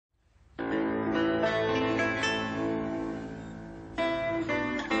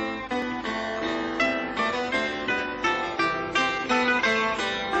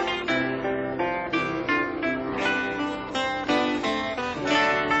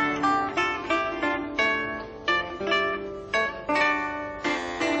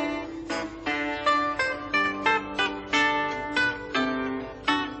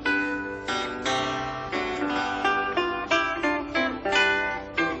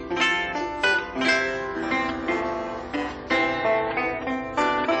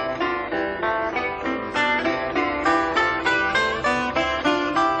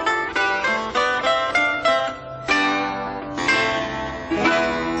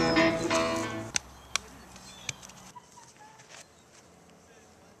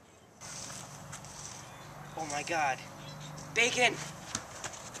my god. Bacon!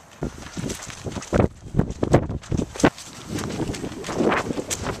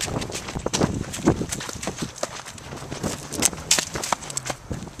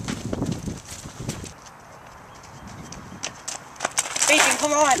 Bacon,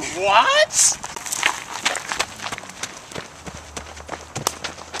 come on! What?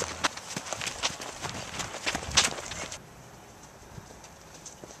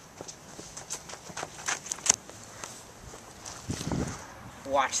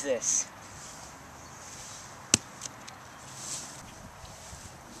 Watch this.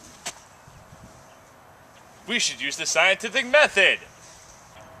 We should use the scientific method.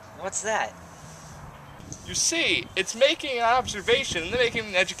 What's that? You see, it's making an observation and then making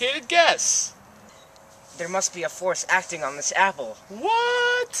an educated guess. There must be a force acting on this apple.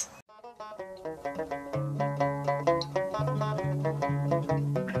 What?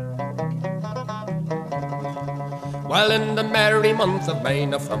 Well, in the merry month of May,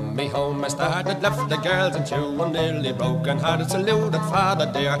 now from me home I started, left the girls and two, and nearly broken hearted, saluted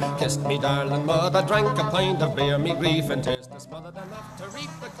father dear, kissed me darling mother, drank a pint of beer, me grief and tears smothered enough to reap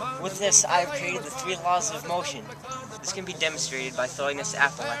the corn. With this, I've created the 3 laws of motion. This can be demonstrated by throwing this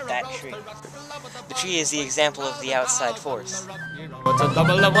apple at that tree. The tree is the example of the outside force. It's a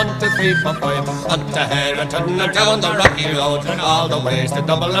double, a 1, 2, 3, 4, 5. Hunt ahead and turn down the rocky road, and all the ways to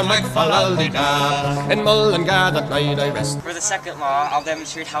double and McFallaldy-da. In Mullingar that night I rest. For the second law, I'll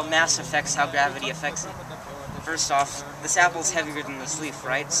demonstrate how mass affects how gravity affects it. First off, this apple's heavier than this leaf,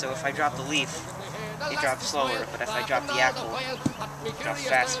 right? So if I drop the leaf, it drops slower, but if I drop the apple, it drops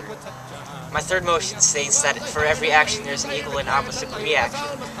faster. My third motion states that for every action there's an equal and opposite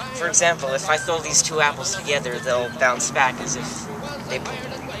reaction. For example, if I throw these 2 apples together, they'll bounce back as if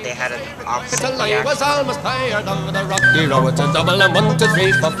they had an opposite reaction. Was almost tired of the rocky road. It's a double and 1, 2,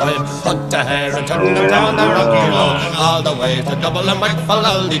 3, 4, 5. Hunt ahead and turn them down the rocky road, all the way to double and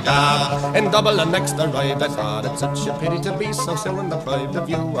McFallaldy-da. In double and next arrived, I thought it such a pity to be so soon deprived of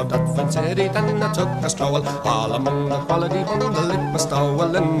view of that fine city. Then I took a stroll all among the quality bundle. It was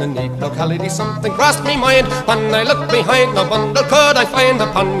stowel in a neat locality. Something crossed me mind when I looked behind. No bundle could I find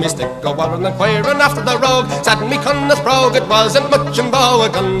upon me stick. Go on inquiring after the rogue. Said me Connors brogue, it wasn't much in bow.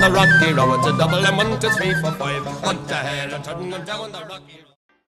 On the rocky road, it's a double and 1, 2, 3, 4, 5. Hunt ahead and turn down the rocky road.